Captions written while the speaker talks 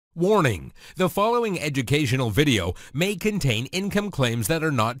Warning: the following educational video may contain income claims that are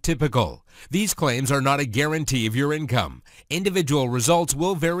not typical. These claims are not a guarantee of your income. Individual results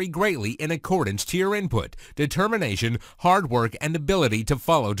will vary greatly in accordance to your input, determination, hard work, and ability to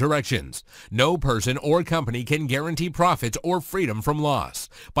follow directions. No person or company can guarantee profits or freedom from loss.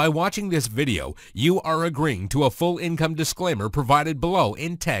 By watching this video, you are agreeing to a full income disclaimer provided below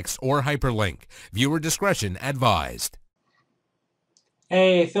in text or hyperlink. Viewer discretion advised.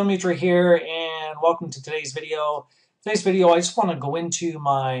 Hey, Phil Mutra here, and welcome to today's video. Today's video, I just want to go into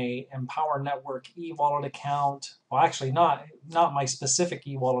my Empower Network e-wallet account. Well, actually, not my specific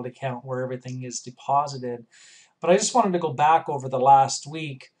e-wallet account where everything is deposited, but I just wanted to go back over the last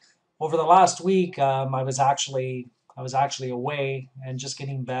week. Over the last week, I was actually away and just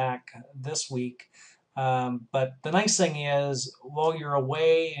getting back this week. But the nice thing is, while you're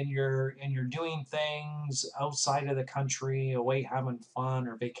away and you're doing things outside of the country, away having fun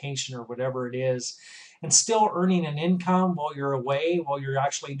or vacation or whatever it is, and still earning an income while you're away, while you're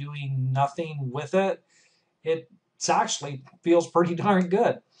actually doing nothing with it, it actually feels pretty darn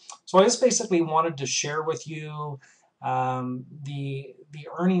good. So I just basically wanted to share with you the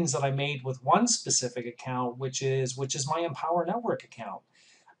earnings that I made with one specific account, which is my Empower Network account.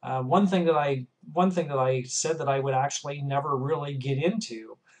 One thing that I said that I would actually never really get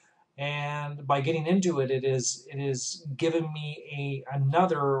into, and by getting into it, it is given me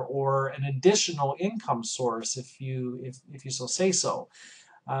another or an additional income source, if you so say so,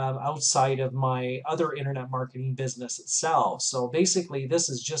 outside of my other internet marketing business itself. So basically, this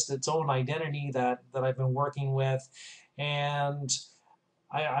is just its own identity that I've been working with, and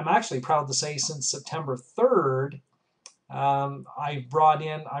I'm actually proud to say since September 3rd. I brought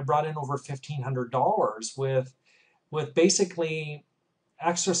in over $1,500 with basically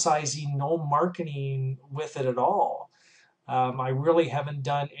exercising no marketing with it at all. I really haven't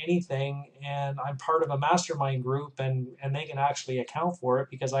done anything, and I'm part of a mastermind group, and they can actually account for it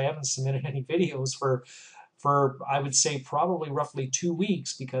because I haven't submitted any videos for I would say probably roughly 2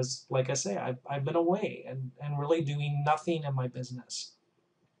 weeks, because like I say, I've been away and really doing nothing in my business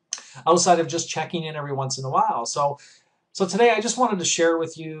outside of just checking in every once in a while. So today I just wanted to share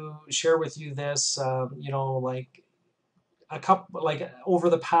with you this, like over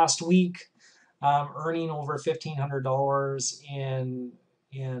the past week, earning over $1,500 in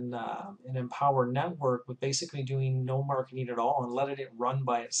Empower Network with basically doing no marketing at all and letting it run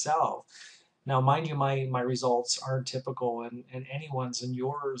by itself. Now, mind you, my results aren't typical, and anyone's and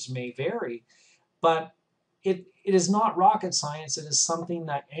yours may vary, but it is not rocket science. It is something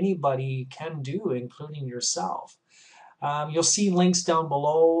that anybody can do, including yourself. You'll see links down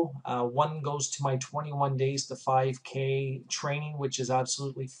below. One goes to my 21 days to 5K training, which is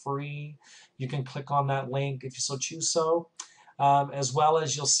absolutely free. You can click on that link if you so choose so. As well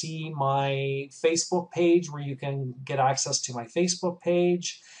as you'll see my Facebook page where you can get access to my Facebook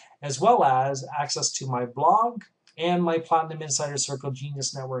page, as well as access to my blog and my Platinum Insider Circle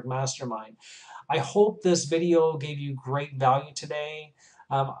Genius Network Mastermind. I hope this video gave you great value today.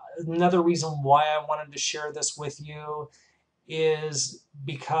 Another reason why I wanted to share this with you is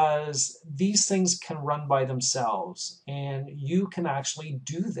because these things can run by themselves, and you can actually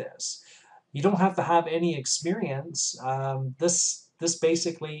do this. You don't have to have any experience. This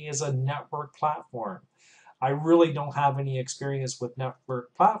basically is a network platform. I really don't have any experience with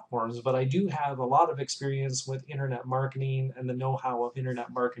network platforms, but I do have a lot of experience with internet marketing and the know-how of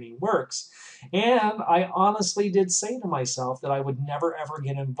internet marketing works. And I honestly did say to myself that I would never ever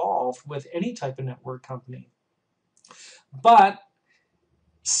get involved with any type of network company. But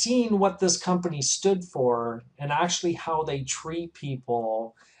seeing what this company stood for and actually how they treat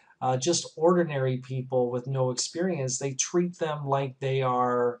people, just ordinary people with no experience, they treat them like they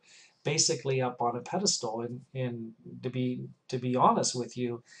are basically up on a pedestal, and to be honest with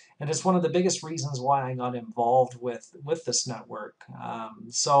you, and it's one of the biggest reasons why I got involved with this network.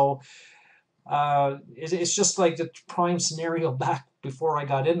 It's just like the prime scenario back before I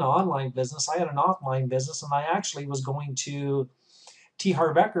got into online business. I had an offline business, and I actually was going to T.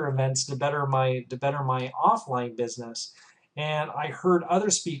 Harv Eker events to better my offline business. And I heard other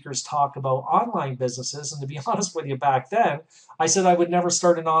speakers talk about online businesses. And to be honest with you, back then, I said I would never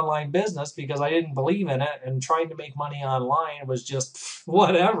start an online business because I didn't believe in it. And trying to make money online was just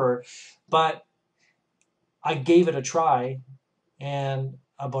whatever. But I gave it a try. And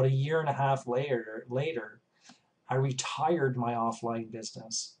about 1.5 years later, I retired my offline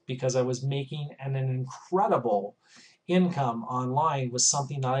business because I was making an incredible income online with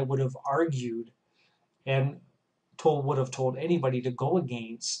something that I would have argued and would have told anybody to go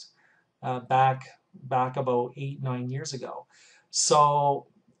against back about 8-9 years ago. So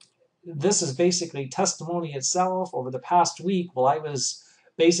this is basically testimony itself. Over the past week, while I was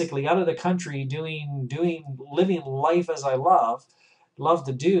basically out of the country living life as I love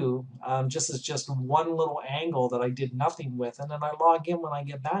to do, just as just one little angle that I did nothing with, and then I log in when I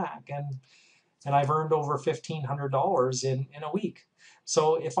get back, and I've earned over $1,500 in a week.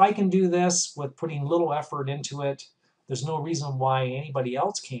 So if I can do this with putting little effort into it, there's no reason why anybody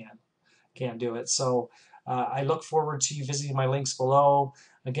else can't do it. So I look forward to you visiting my links below.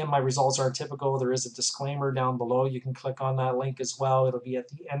 Again, my results are typical. There is a disclaimer down below. You can click on that link as well. It'll be at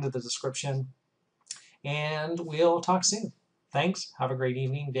the end of the description. And we'll talk soon. Thanks. Have a great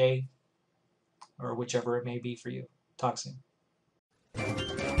evening, day, or whichever it may be for you. Talk soon.